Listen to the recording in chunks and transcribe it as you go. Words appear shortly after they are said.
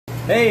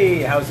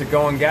Hey, how's it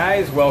going,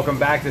 guys? Welcome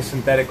back to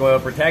Synthetic Oil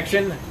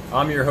Protection.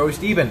 I'm your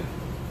host, Eben.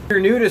 If you're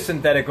new to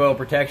synthetic oil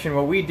protection,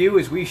 what we do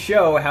is we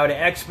show how to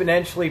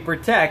exponentially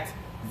protect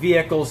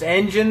vehicles'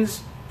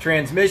 engines,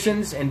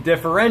 transmissions, and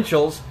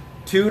differentials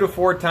 2 to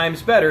 4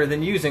 times better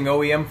than using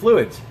OEM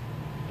fluids.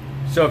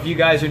 So if you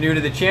guys are new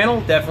to the channel,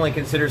 definitely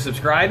consider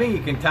subscribing.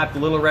 You can tap the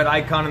little red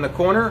icon in the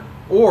corner,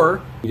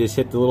 or you just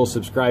hit the little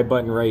subscribe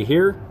button right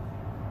here,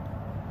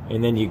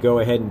 and then you go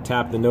ahead and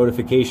tap the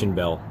notification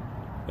bell.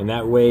 And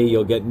that way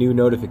you'll get new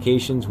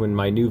notifications when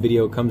my new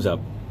video comes up.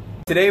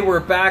 Today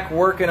we're back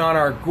working on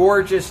our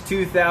gorgeous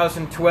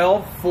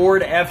 2012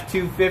 Ford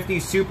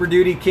F250 Super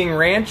Duty King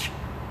Ranch.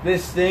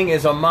 This thing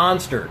is a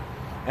monster.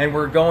 And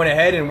we're going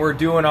ahead and we're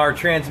doing our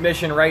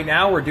transmission right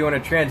now. We're doing a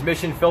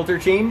transmission filter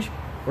change.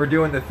 We're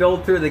doing the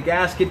filter, the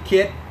gasket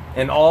kit,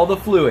 and all the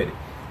fluid.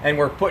 And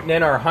we're putting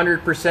in our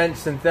 100%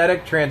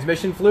 synthetic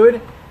transmission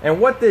fluid.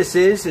 And what this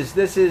is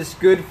this is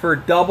good for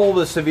double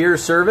the severe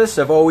service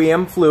of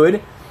OEM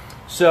fluid.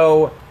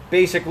 So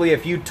basically,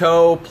 if you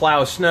tow,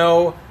 plow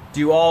snow,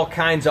 do all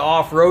kinds of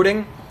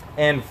off-roading,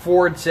 and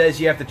Ford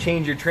says you have to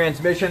change your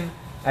transmission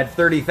at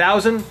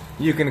 30,000,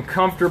 you can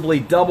comfortably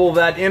double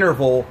that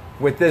interval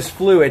with this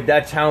fluid.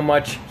 That's how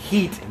much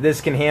heat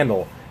this can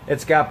handle.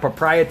 It's got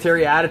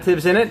proprietary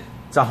additives in it.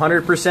 It's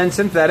 100%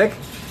 synthetic,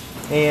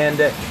 and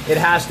it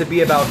has to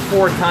be about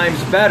 4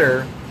 times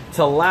better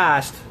to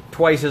last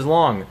twice as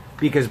long,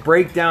 because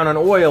breakdown on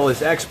oil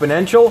is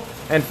exponential,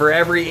 and for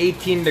every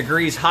 18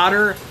 degrees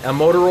hotter a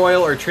motor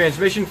oil or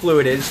transmission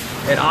fluid is,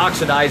 it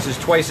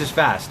oxidizes twice as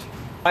fast.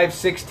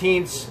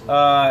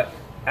 5/16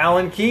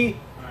 Allen key.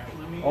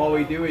 All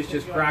we do is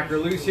just crack her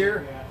loose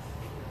here.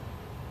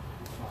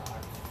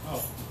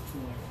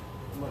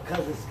 My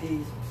cousin's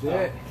keys.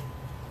 That's it.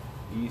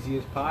 Easy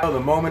as pie. Oh, the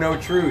moment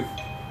of truth.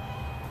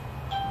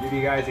 Give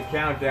you guys a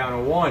countdown.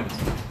 A 1,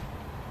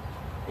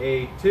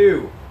 a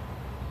 2,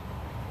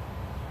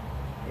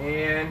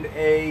 and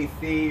a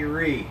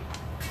 3.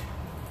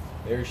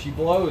 There she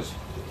blows.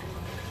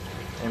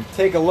 And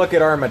take a look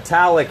at our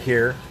metallic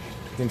here.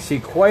 You can see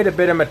quite a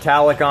bit of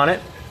metallic on it.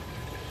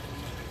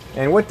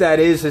 And what that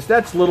is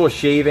that's little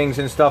shavings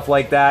and stuff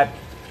like that.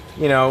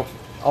 You know,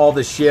 all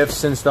the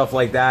shifts and stuff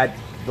like that.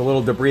 The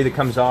little debris that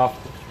comes off.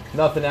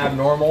 Nothing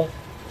abnormal.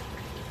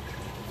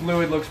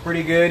 Fluid looks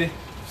pretty good.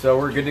 So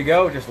we're good to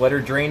go. Just let her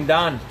drain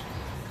down.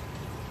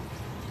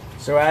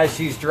 So as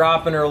she's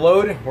dropping her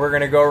load, we're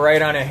going to go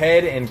right on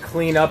ahead and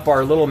clean up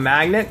our little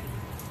magnet.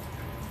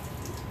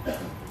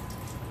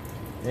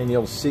 And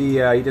you'll see,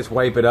 you just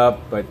wipe it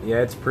up, but yeah,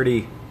 it's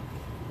pretty,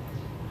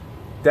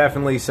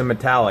 definitely some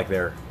metallic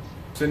there.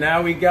 So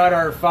now we got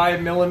our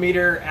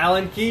 5mm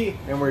Allen key,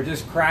 and we're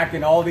just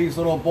cracking all these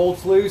little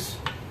bolts loose.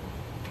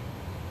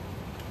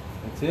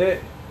 That's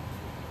it.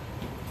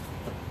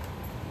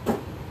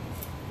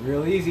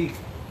 Real easy.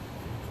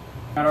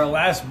 Got our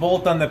last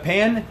bolt on the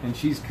pan, and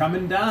she's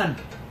coming down.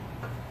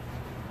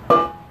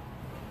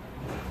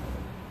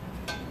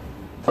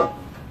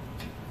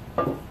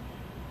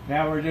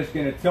 Now we're just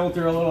going to tilt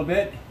her a little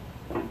bit.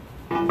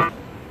 All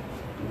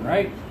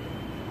right.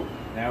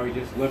 Now we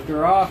just lift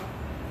her off.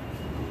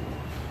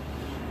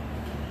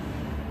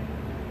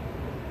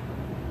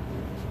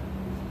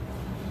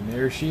 And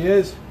there she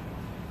is.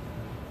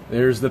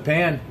 There's the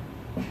pan.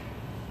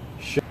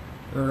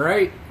 All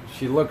right.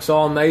 She looks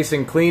all nice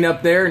and clean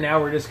up there. Now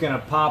we're just going to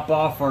pop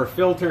off our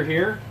filter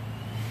here.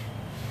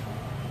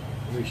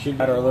 We should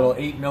get our little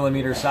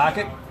 8mm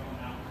socket.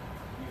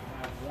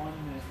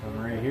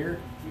 Come right here.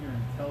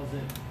 Tells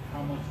it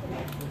how much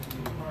electricity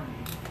the car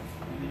needs.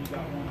 And then you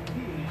got one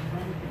feeding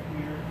from the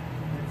computer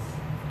that's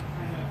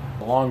kind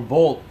of... A long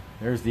bolt.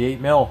 There's the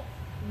 8mm. No,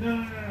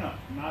 not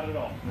at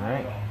all. Not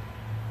at all.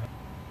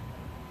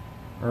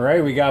 All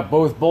right, we got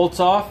both bolts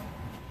off.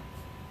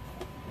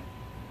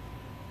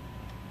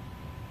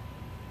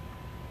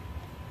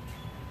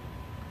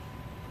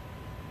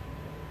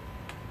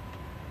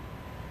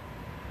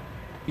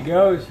 She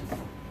goes,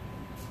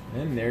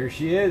 and there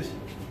she is.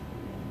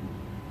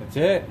 That's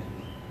it.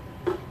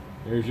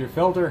 There's your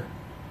filter.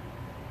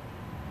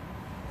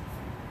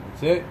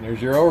 That's it.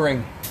 There's your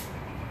O-ring.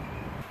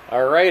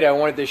 All right, I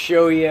wanted to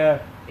show you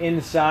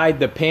inside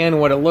the pan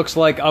what it looks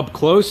like up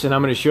close, and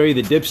I'm going to show you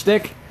the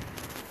dipstick.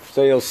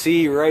 So you'll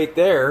see right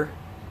there,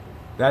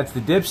 that's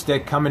the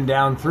dipstick coming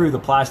down through the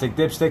plastic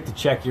dipstick to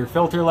check your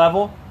filter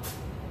level.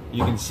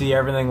 You can see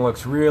everything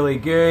looks really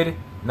good,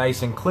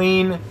 nice and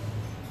clean.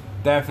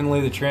 Definitely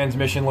the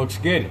transmission looks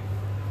good.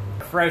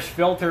 Fresh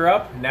filter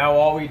up. Now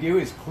all we do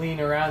is clean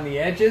around the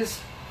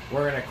edges.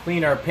 We're going to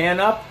clean our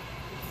pan up,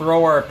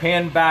 throw our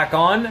pan back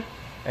on,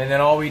 and then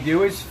all we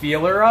do is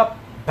feel her up.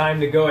 Time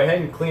to go ahead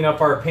and clean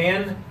up our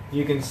pan.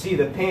 You can see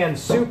the pan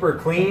super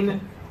clean.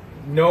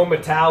 No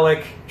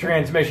metallic.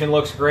 Transmission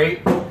looks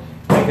great.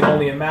 I can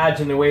only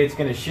imagine the way it's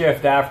going to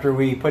shift after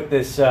we put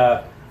this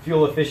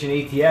fuel efficient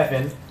ATF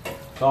in.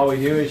 So all we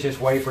do is just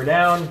wipe her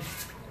down.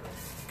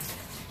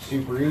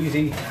 Super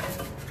easy.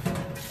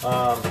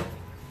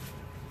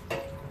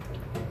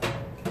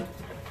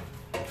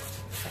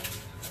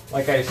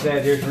 Like I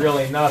said, there's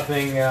really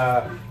nothing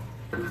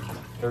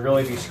to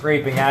really be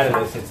scraping out of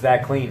this. It's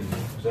that clean.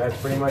 So that's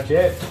pretty much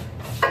it.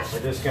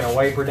 We're just gonna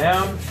wipe her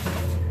down.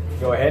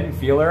 Go ahead and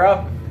feel her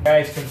up. You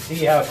guys can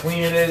see how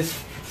clean it is.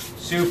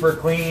 Super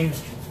clean.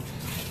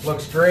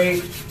 Looks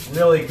great.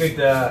 Really good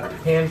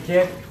pan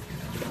kit.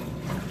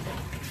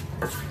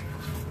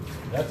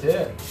 That's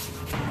it.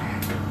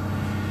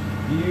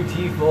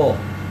 Beautiful.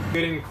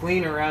 Good and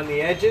clean around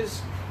the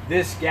edges.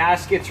 This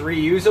gasket's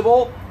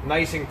reusable,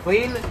 nice and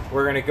clean.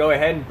 We're gonna go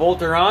ahead and bolt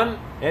her on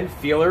and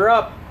feel her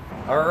up.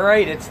 All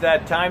right, it's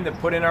that time to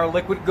put in our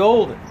liquid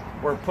gold.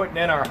 We're putting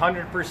in our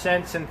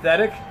 100%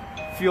 synthetic,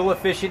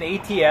 fuel-efficient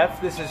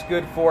ATF. This is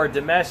good for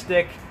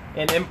domestic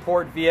and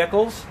import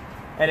vehicles,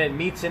 and it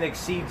meets and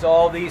exceeds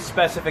all these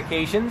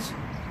specifications.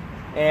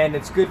 And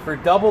it's good for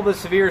double the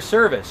severe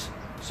service.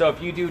 So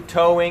if you do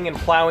towing and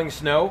plowing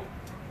snow,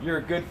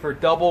 you're good for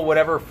double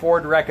whatever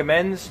Ford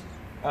recommends.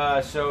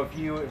 So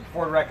if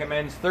Ford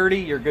recommends 30,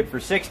 you're good for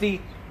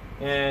 60.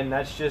 And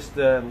that's just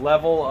the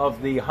level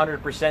of the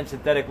 100%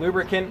 synthetic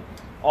lubricant.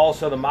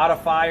 Also, the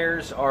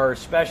modifiers are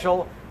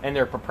special and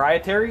they're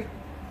proprietary.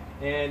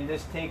 And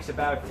this takes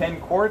about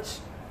 10 quarts.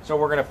 So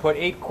we're going to put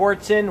 8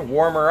 quarts in,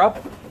 warm her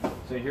up.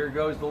 So here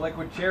goes the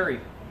liquid cherry.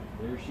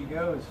 There she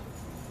goes.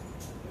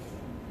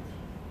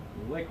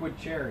 Liquid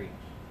cherry.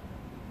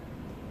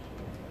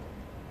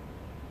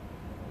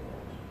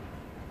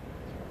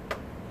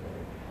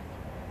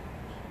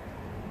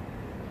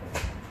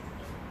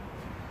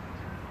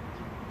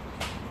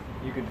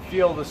 You can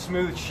feel the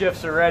smooth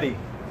shifts already.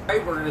 All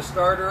right, we're gonna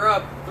start her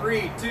up.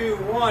 3, 2,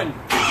 1.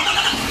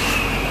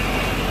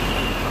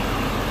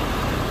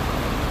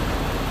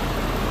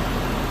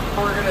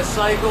 We're gonna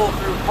cycle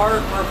through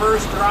park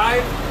reverse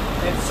drive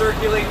and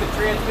circulate the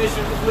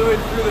transmission fluid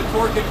through the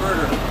torque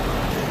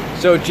converter.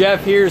 So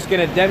Jeff here is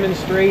gonna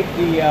demonstrate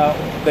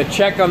the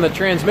check on the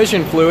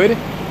transmission fluid.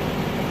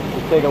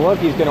 Let's take a look.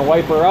 He's gonna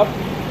wipe her up.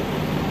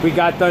 We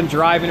got done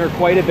driving her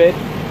quite a bit.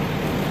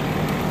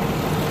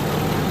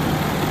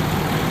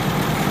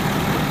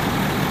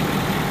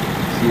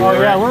 Oh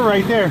yeah, we're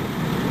right there.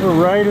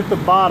 We're right at the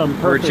bottom.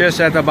 Perfect. We're just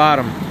at the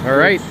bottom. All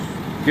right,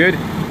 good.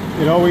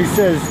 It always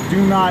says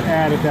do not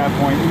add at that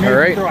point. Maybe all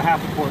right. Throw a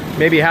half a quart.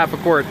 Maybe half a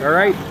quart. All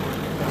right.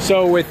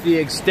 So with the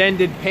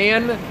extended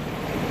pan,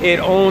 it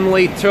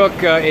only took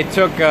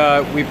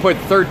we put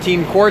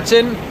 13 quarts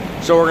in.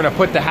 So we're gonna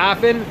put the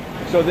half in.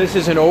 So this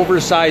is an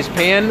oversized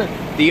pan.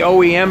 The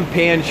OEM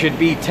pan should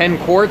be 10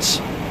 quarts.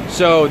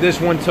 So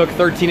this one took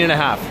 13 and a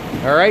half.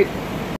 All right.